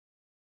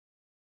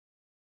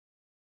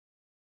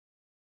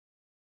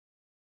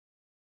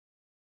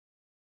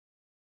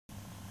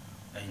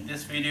In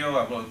this video,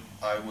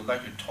 I would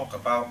like to talk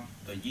about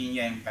the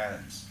yin-yang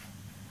balance.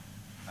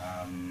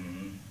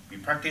 We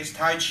practice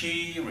Tai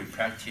Chi, we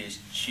practice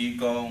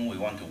Qigong, we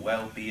want to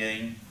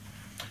well-being.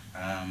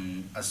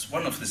 As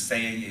one of the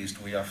saying is,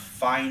 we are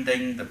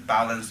finding the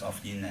balance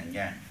of yin and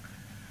yang.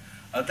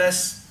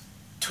 That's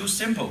too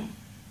simple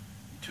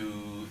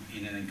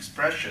in an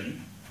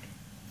expression.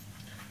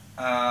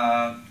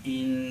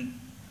 In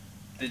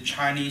the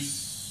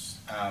Chinese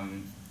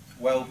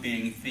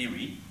well-being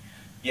theory,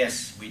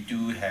 yes, we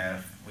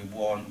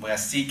are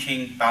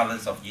seeking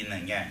balance of yin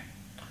and yang.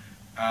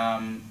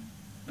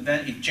 But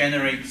then it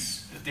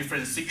generates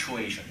different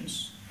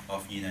situations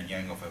of yin and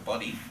yang of our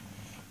body.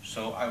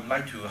 So I would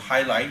like to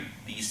highlight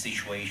these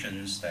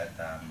situations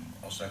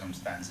or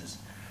circumstances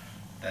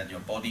that your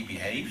body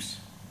behaves.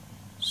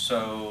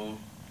 So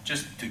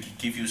just to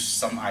give you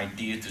some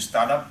idea to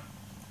start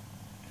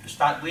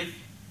with.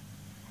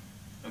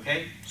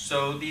 Okay,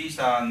 so these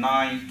are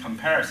 9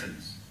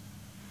 comparisons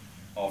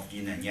of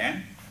yin and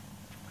yang.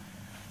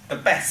 The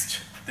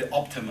best, the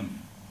optimum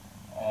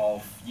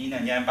of yin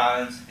and yang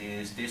balance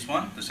is this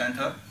one, the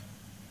center.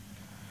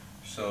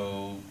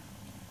 So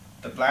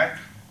the black,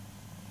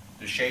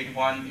 the shade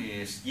one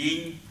is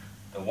yin,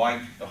 the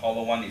white, the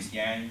hollow one is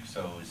yang,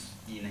 so it's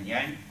yin and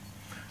yang.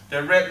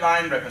 The red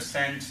line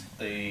represents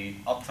the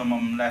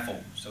optimum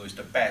level, so it's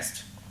the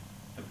best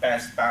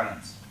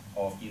balance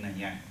of yin and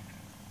yang.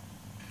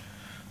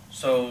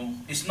 So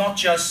it's not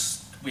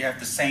just we have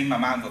the same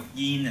amount of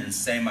yin and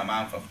same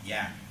amount of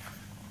yang.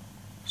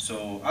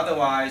 So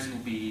otherwise it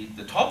will be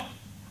the top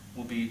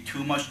will be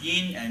too much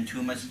yin and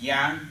too much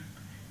yang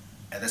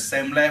at the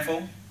same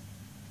level.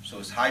 So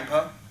it's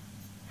hyper.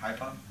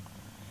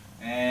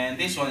 And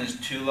this one is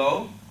too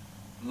low,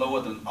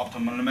 lower than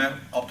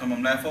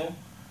optimum level.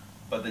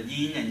 But the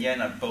yin and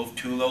yang are both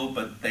too low,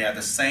 but they are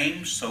the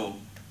same, so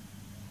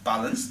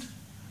balanced.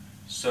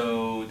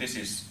 So this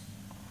is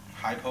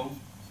hypo.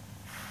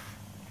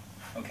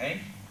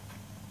 Okay?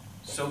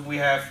 So we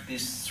have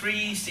these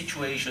 3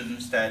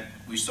 situations that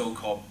we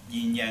so-called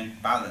yin-yang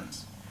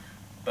balance.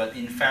 But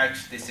in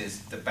fact, this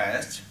is the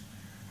best.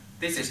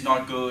 This is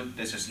not good,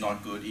 this is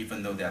not good,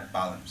 even though they are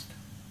balanced.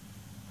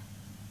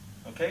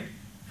 Okay?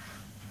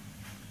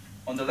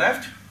 On the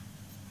left,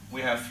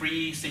 we have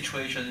 3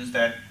 situations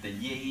that the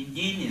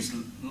yin is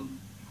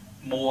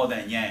more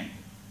than yang.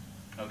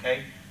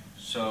 Okay?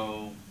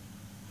 So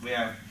we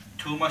have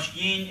too much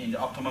yin in the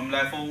optimum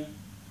level,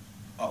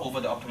 or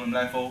over the optimum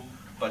level,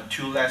 but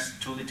too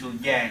little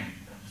yang.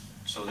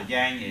 So the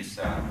yang is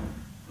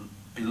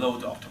below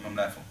the optimum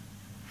level.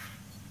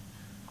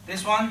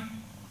 This one,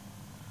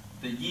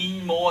 the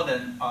yin more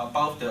than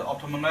above the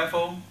optimum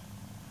level,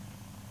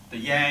 the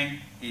yang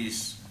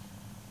is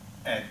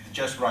at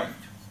just right.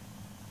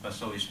 But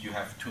so you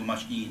have too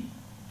much yin.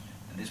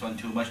 And this one,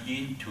 too much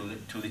yin,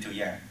 too little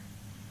yang.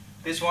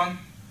 This one,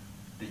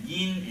 the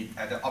yin is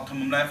at the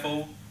optimum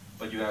level,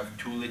 but you have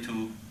too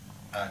little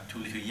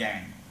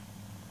yang.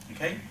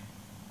 Okay?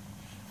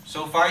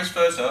 So vice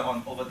versa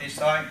on over this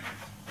side.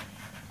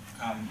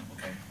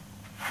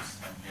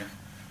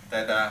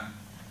 That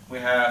we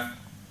have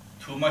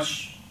too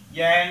much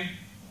yang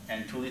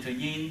and too little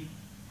yin.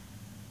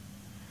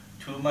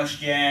 Too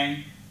much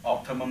yang,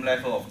 optimum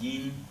level of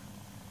yin.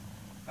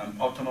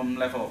 Optimum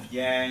level of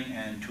yang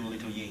and too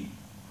little yin.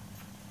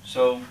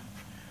 So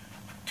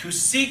to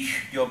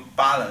seek your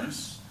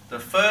balance, the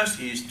first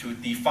is to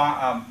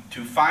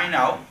find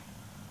out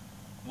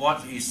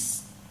what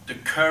is the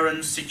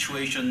current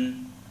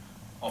situation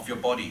of your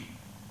body.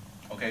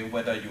 Okay,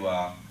 whether you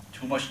are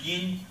too much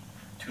yin,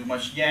 too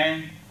much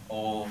yang,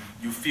 or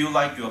you feel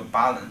like you are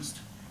balanced,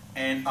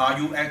 and are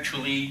you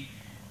actually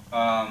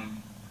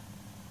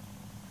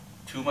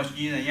too much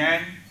yin and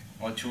yang,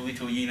 or too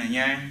little yin and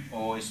yang,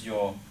 or is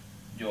your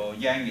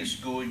yang is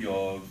good,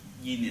 your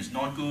yin is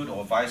not good,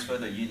 or vice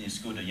versa, yin is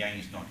good, the yang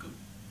is not good.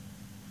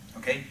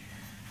 Okay,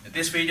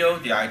 this video,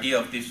 the idea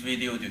of this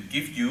video to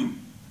give you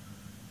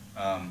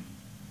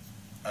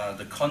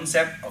the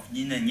concept of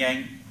yin and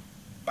yang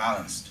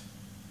balanced.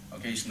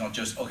 Okay, it's not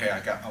just okay.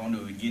 I want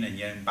to yin and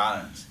yang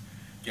balance.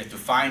 You have to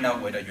find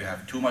out whether you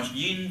have too much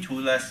yin,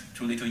 too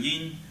little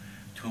yin,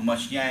 too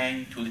much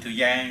yang, too little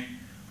yang,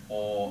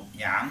 or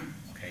yang.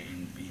 Okay,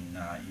 in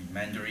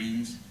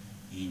Mandarins,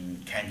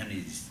 in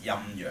Cantonese it's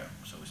yang yang,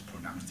 so it's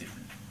pronounced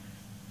different.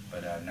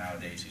 But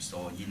nowadays it's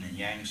all yin and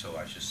yang, so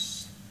I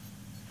just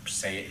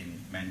say it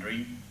in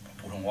Mandarin,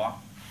 普通话.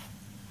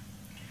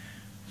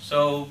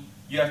 So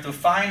you have to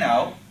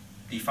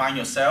define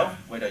yourself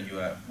whether you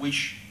are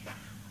which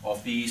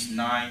of these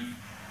 9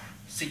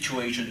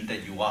 situations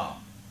that you are,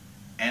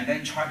 and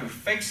then try to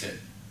fix it.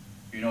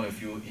 You know,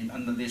 if you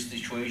under this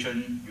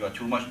situation you are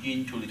too much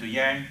yin, too little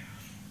yang,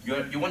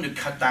 you want to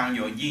cut down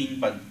your yin,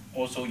 but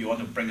also you want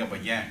to bring up a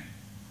yang.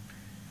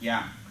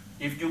 Yeah,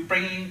 if you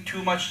bring in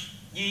too much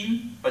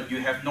yin, but you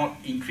have not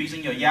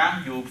increasing your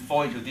yang, you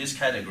fall into this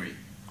category.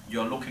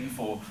 You are looking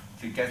to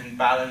getting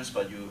balance,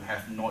 but you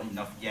have not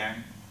enough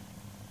yang.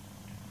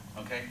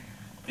 Okay,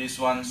 this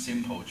one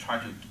simple. Try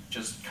to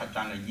just cut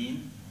down the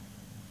yin,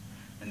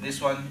 and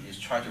this one is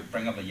try to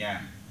bring up the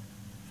yang.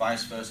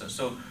 vice versa.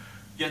 So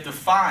you have to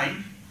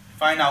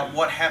find out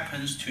what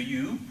happens to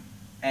you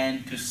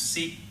and to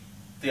seek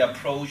the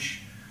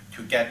approach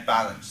to get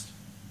balanced.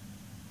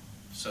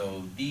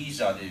 So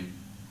these are the,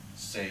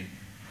 say,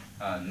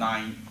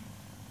 9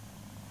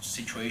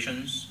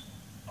 situations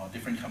or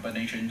different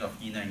combinations of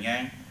yin and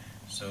yang.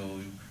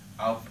 So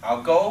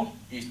our goal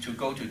is to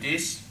go to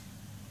this,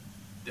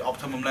 the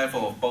optimum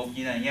level of both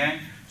yin and yang.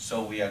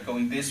 So we are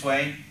going this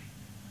way,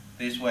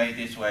 this way,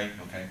 this way,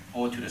 okay,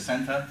 or to the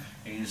center,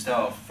 instead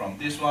of from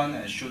this one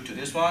and shoot to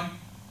this one,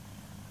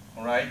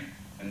 all right,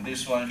 and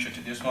this one shoot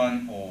to this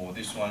one, or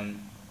this one,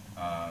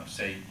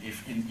 say,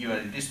 if you are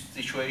in this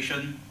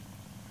situation,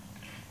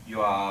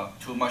 you are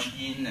too much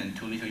yin and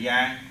too little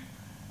yang,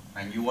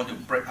 and you want to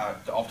break,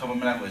 the optimum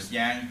level is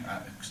yang,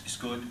 it's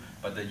good,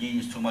 but the yin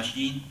is too much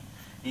yin.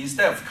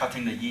 Instead of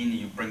cutting the yin,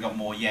 you bring up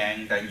more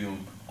yang, then you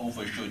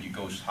overshoot, you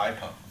go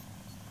hyper,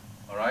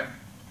 all right?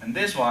 And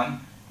this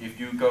one, if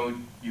you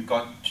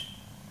got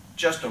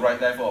just the right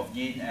level of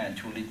yin and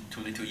too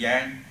little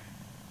yang,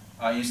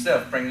 instead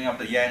of bringing up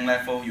the yang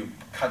level, you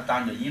cut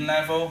down the yin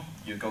level,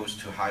 you goes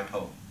to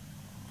hypo.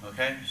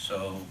 Okay,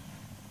 so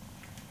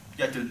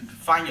you have to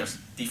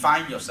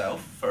define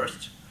yourself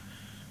first.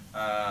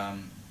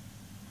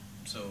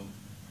 So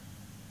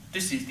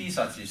these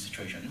are the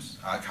situations.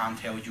 I can't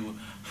tell you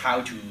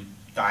how to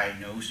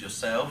diagnose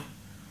yourself.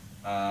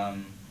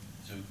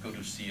 So go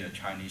to see a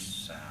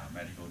Chinese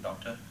medical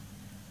doctor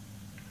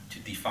to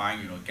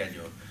define, get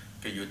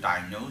you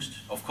diagnosed.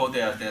 Of course,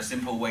 there are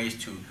simple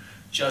ways to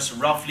just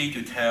roughly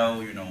to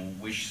tell,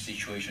 which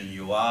situation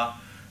you are.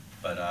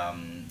 But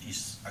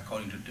it's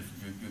according to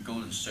you go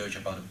and search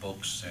about the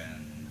books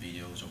and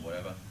videos or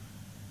whatever.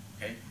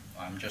 Okay,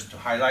 just to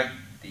highlight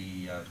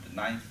the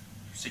 9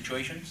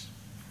 situations.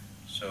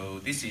 So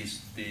this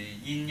is the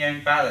yin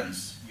yang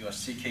balance you are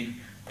seeking.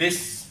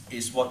 This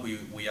is what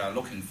we are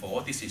looking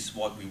for. This is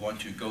what we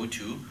want to go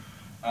to.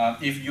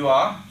 If you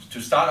are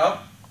to start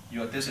up,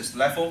 this is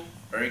level,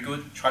 very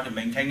good. Try to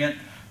maintain it.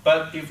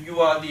 But if you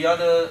are the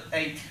other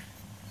 8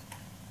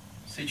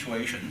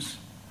 situations,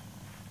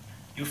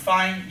 you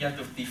have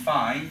to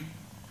define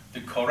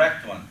the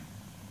correct one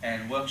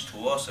and works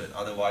towards it.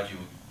 Otherwise,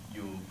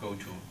 you go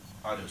to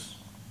others,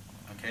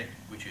 okay,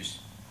 which is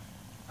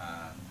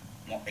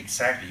not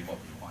exactly what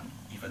we want,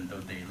 even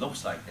though they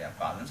looks like they are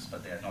balanced,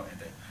 but they are not at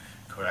the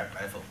correct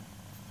level.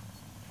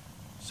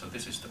 So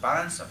this is the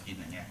balance of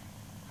yin and yang.